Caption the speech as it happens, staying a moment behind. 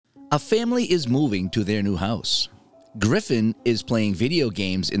A family is moving to their new house. Griffin is playing video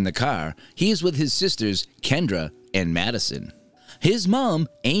games in the car. He is with his sisters, Kendra and Madison. His mom,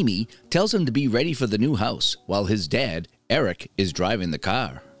 Amy, tells him to be ready for the new house, while his dad, Eric, is driving the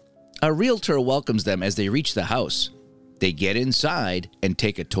car. A realtor welcomes them as they reach the house. They get inside and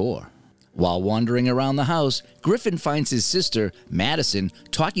take a tour. While wandering around the house, Griffin finds his sister, Madison,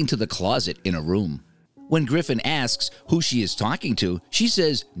 talking to the closet in a room. When Griffin asks who she is talking to, she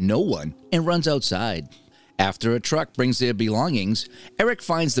says no one and runs outside. After a truck brings their belongings, Eric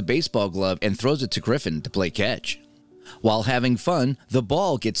finds the baseball glove and throws it to Griffin to play catch. While having fun, the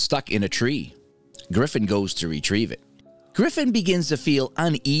ball gets stuck in a tree. Griffin goes to retrieve it. Griffin begins to feel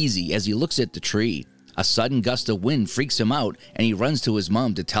uneasy as he looks at the tree. A sudden gust of wind freaks him out, and he runs to his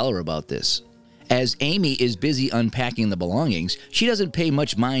mom to tell her about this. As Amy is busy unpacking the belongings, she doesn't pay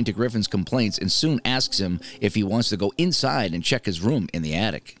much mind to Griffin's complaints and soon asks him if he wants to go inside and check his room in the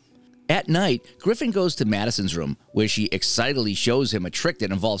attic. At night, Griffin goes to Madison's room, where she excitedly shows him a trick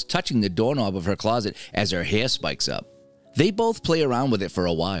that involves touching the doorknob of her closet as her hair spikes up. They both play around with it for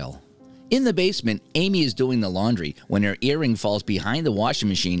a while. In the basement, Amy is doing the laundry when her earring falls behind the washing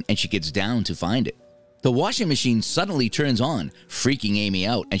machine and she gets down to find it. The washing machine suddenly turns on, freaking Amy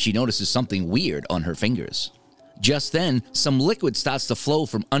out, and she notices something weird on her fingers. Just then, some liquid starts to flow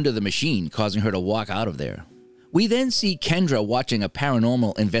from under the machine, causing her to walk out of there. We then see Kendra watching a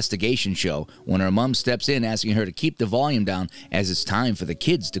paranormal investigation show when her mom steps in asking her to keep the volume down as it's time for the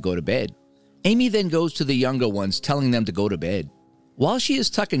kids to go to bed. Amy then goes to the younger ones, telling them to go to bed. While she is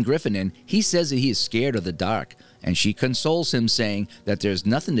tucking Griffin in, he says that he is scared of the dark, and she consoles him, saying that there's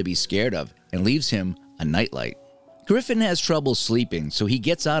nothing to be scared of, and leaves him a nightlight. Griffin has trouble sleeping, so he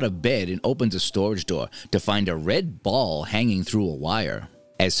gets out of bed and opens a storage door to find a red ball hanging through a wire.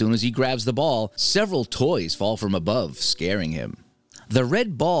 As soon as he grabs the ball, several toys fall from above, scaring him. The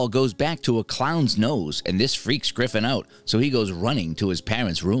red ball goes back to a clown's nose, and this freaks Griffin out, so he goes running to his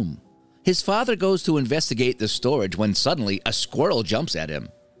parents' room. His father goes to investigate the storage when suddenly a squirrel jumps at him.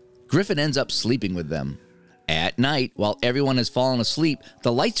 Griffin ends up sleeping with them. At night, while everyone has fallen asleep,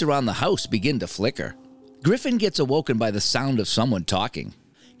 the lights around the house begin to flicker. Griffin gets awoken by the sound of someone talking.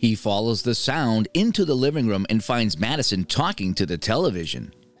 He follows the sound into the living room and finds Madison talking to the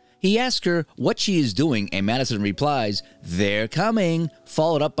television. He asks her what she is doing, and Madison replies, "They're coming,"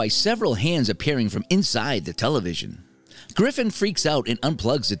 followed up by several hands appearing from inside the television. Griffin freaks out and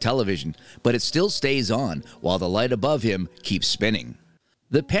unplugs the television, but it still stays on while the light above him keeps spinning.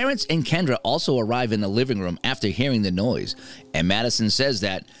 The parents and Kendra also arrive in the living room after hearing the noise, and Madison says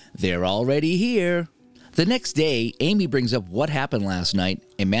that they're already here. The next day, Amy brings up what happened last night,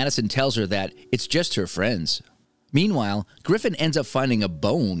 and Madison tells her that it's just her friends. Meanwhile, Griffin ends up finding a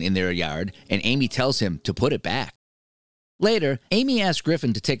bone in their yard, and Amy tells him to put it back. Later, Amy asks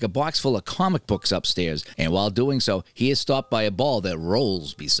Griffin to take a box full of comic books upstairs, and while doing so, he is stopped by a ball that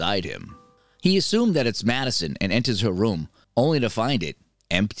rolls beside him. He assumed that it's Madison and enters her room, only to find it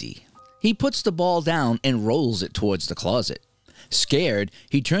empty. He puts the ball down and rolls it towards the closet. Scared,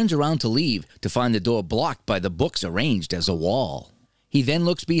 he turns around to leave to find the door blocked by the books arranged as a wall. He then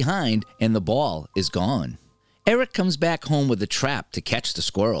looks behind and the ball is gone. Eric comes back home with a trap to catch the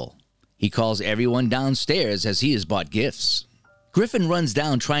squirrel. He calls everyone downstairs as he has bought gifts. Griffin runs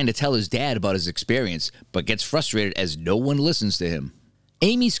down trying to tell his dad about his experience, but gets frustrated as no one listens to him.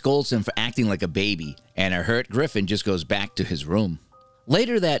 Amy scolds him for acting like a baby, and a hurt Griffin just goes back to his room.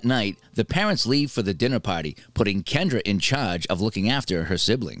 Later that night, the parents leave for the dinner party, putting Kendra in charge of looking after her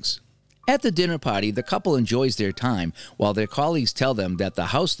siblings. At the dinner party, the couple enjoys their time, while their colleagues tell them that the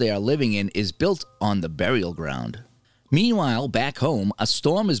house they are living in is built on the burial ground. Meanwhile, back home, a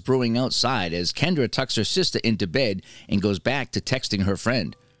storm is brewing outside as Kendra tucks her sister into bed and goes back to texting her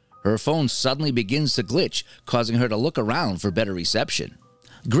friend. Her phone suddenly begins to glitch, causing her to look around for better reception.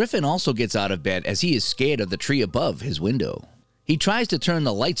 Griffin also gets out of bed as he is scared of the tree above his window. He tries to turn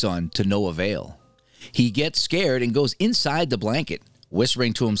the lights on to no avail. He gets scared and goes inside the blanket,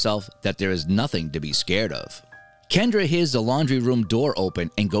 whispering to himself that there is nothing to be scared of. Kendra hears the laundry room door open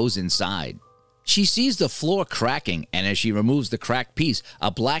and goes inside. She sees the floor cracking, and as she removes the cracked piece,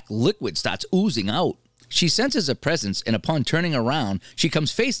 a black liquid starts oozing out. She senses a presence, and upon turning around, she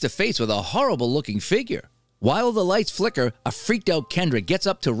comes face to face with a horrible-looking figure. While the lights flicker, a freaked-out Kendra gets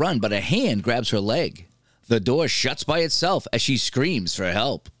up to run, but a hand grabs her leg. The door shuts by itself as she screams for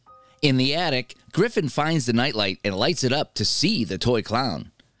help. In the attic, Griffin finds the nightlight and lights it up to see the toy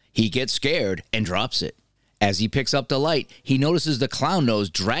clown. He gets scared and drops it. As he picks up the light, he notices the clown nose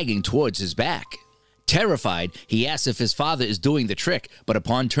dragging towards his back. Terrified, he asks if his father is doing the trick, but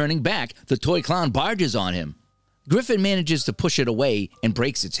upon turning back, the toy clown barges on him. Griffin manages to push it away and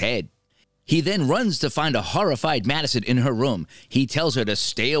breaks its head. He then runs to find a horrified Madison in her room. He tells her to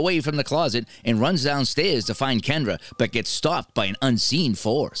stay away from the closet and runs downstairs to find Kendra, but gets stopped by an unseen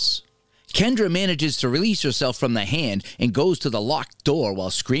force. Kendra manages to release herself from the hand and goes to the locked door while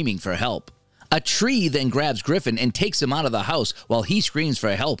screaming for help. A tree then grabs Griffin and takes him out of the house while he screams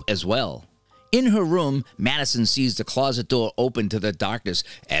for help as well. In her room, Madison sees the closet door open to the darkness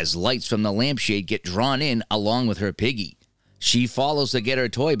as lights from the lampshade get drawn in along with her piggy. She follows to get her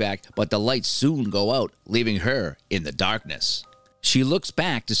toy back, but the lights soon go out, leaving her in the darkness. She looks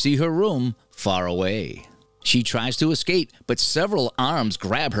back to see her room far away. She tries to escape, but several arms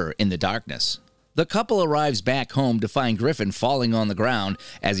grab her in the darkness. The couple arrives back home to find Griffin falling on the ground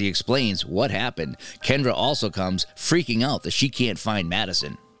as he explains what happened. Kendra also comes, freaking out that she can't find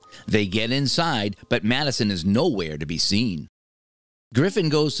Madison. They get inside, but Madison is nowhere to be seen. Griffin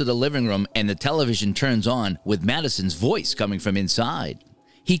goes to the living room and the television turns on with Madison's voice coming from inside.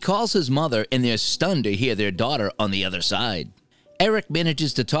 He calls his mother and they're stunned to hear their daughter on the other side. Eric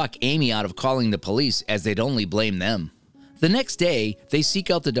manages to talk Amy out of calling the police as they'd only blame them. The next day, they seek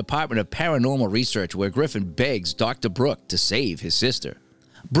out the Department of Paranormal Research where Griffin begs Dr. Brooke to save his sister.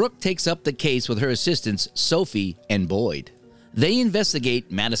 Brooke takes up the case with her assistants Sophie and Boyd. They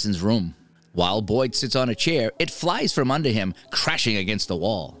investigate Madison's room. While Boyd sits on a chair, it flies from under him, crashing against the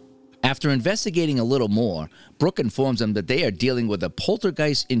wall. After investigating a little more, Brooke informs them that they are dealing with a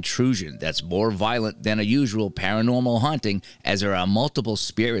poltergeist intrusion that's more violent than a usual paranormal haunting as there are multiple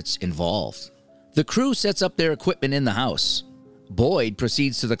spirits involved. The crew sets up their equipment in the house. Boyd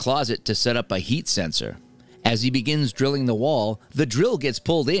proceeds to the closet to set up a heat sensor. As he begins drilling the wall, the drill gets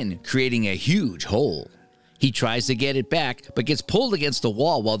pulled in, creating a huge hole. He tries to get it back, but gets pulled against the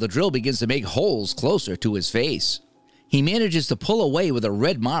wall while the drill begins to make holes closer to his face. He manages to pull away with a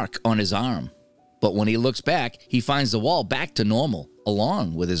red mark on his arm. But when he looks back, he finds the wall back to normal,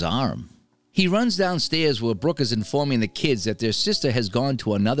 along with his arm. He runs downstairs where Brooke is informing the kids that their sister has gone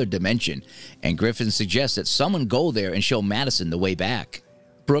to another dimension, and Griffin suggests that someone go there and show Madison the way back.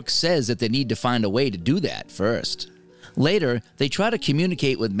 Brooke says that they need to find a way to do that first. Later, they try to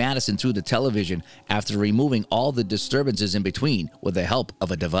communicate with Madison through the television after removing all the disturbances in between with the help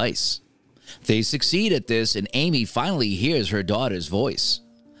of a device. They succeed at this and Amy finally hears her daughter's voice.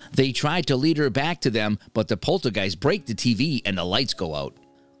 They try to lead her back to them, but the poltergeist break the TV and the lights go out.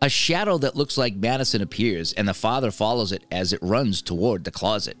 A shadow that looks like Madison appears and the father follows it as it runs toward the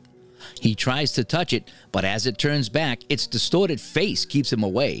closet. He tries to touch it, but as it turns back, its distorted face keeps him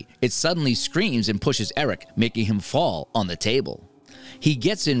away. It suddenly screams and pushes Eric, making him fall on the table. He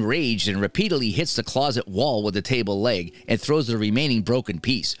gets enraged and repeatedly hits the closet wall with the table leg and throws the remaining broken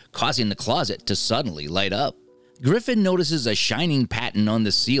piece, causing the closet to suddenly light up. Griffin notices a shining pattern on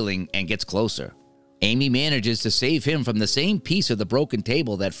the ceiling and gets closer. Amy manages to save him from the same piece of the broken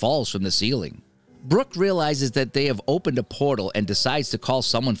table that falls from the ceiling. Brooke realizes that they have opened a portal and decides to call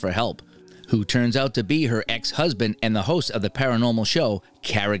someone for help, who turns out to be her ex-husband and the host of the paranormal show,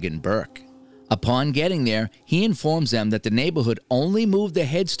 Carrigan Burke. Upon getting there, he informs them that the neighborhood only moved the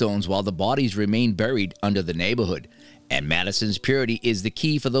headstones while the bodies remain buried under the neighborhood, and Madison's purity is the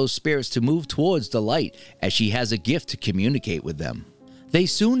key for those spirits to move towards the light as she has a gift to communicate with them. They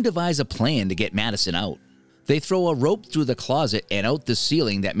soon devise a plan to get Madison out. They throw a rope through the closet and out the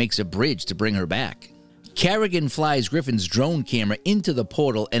ceiling that makes a bridge to bring her back. Carrigan flies Griffin's drone camera into the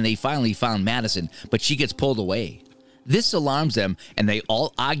portal and they finally found Madison, but she gets pulled away. This alarms them and they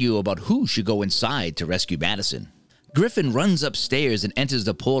all argue about who should go inside to rescue Madison. Griffin runs upstairs and enters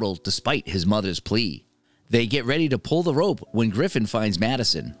the portal despite his mother's plea. They get ready to pull the rope when Griffin finds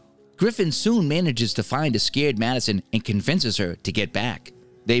Madison. Griffin soon manages to find a scared Madison and convinces her to get back.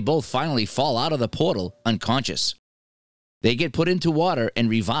 They both finally fall out of the portal unconscious. They get put into water and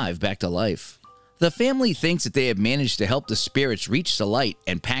revive back to life. The family thinks that they have managed to help the spirits reach the light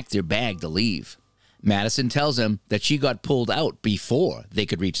and pack their bag to leave. Madison tells them that she got pulled out before they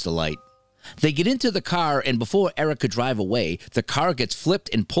could reach the light. They get into the car and before Eric could drive away, the car gets flipped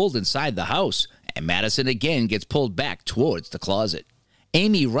and pulled inside the house, and Madison again gets pulled back towards the closet.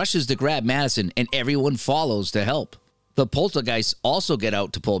 Amy rushes to grab Madison and everyone follows to help. The poltergeists also get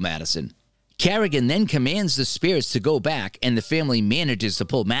out to pull Madison. Carrigan then commands the spirits to go back and the family manages to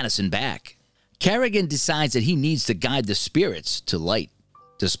pull Madison back. Carrigan decides that he needs to guide the spirits to light.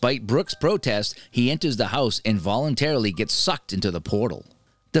 Despite Brooke's protest, he enters the house and voluntarily gets sucked into the portal.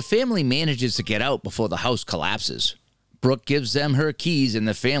 The family manages to get out before the house collapses. Brooke gives them her keys and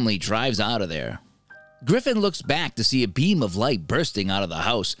the family drives out of there. Griffin looks back to see a beam of light bursting out of the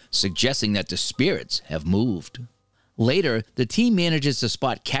house, suggesting that the spirits have moved. Later, the team manages to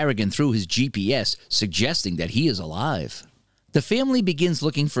spot Carrigan through his GPS, suggesting that he is alive. The family begins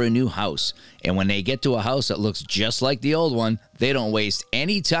looking for a new house, and when they get to a house that looks just like the old one, they don't waste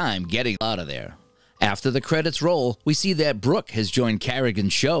any time getting out of there. After the credits roll, we see that Brooke has joined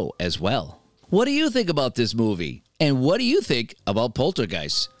Carrigan's show as well. What do you think about this movie? And what do you think about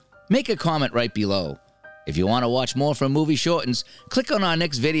Poltergeist? Make a comment right below. If you want to watch more from Movie Shortens, click on our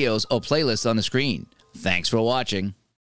next videos or playlists on the screen. Thanks for watching.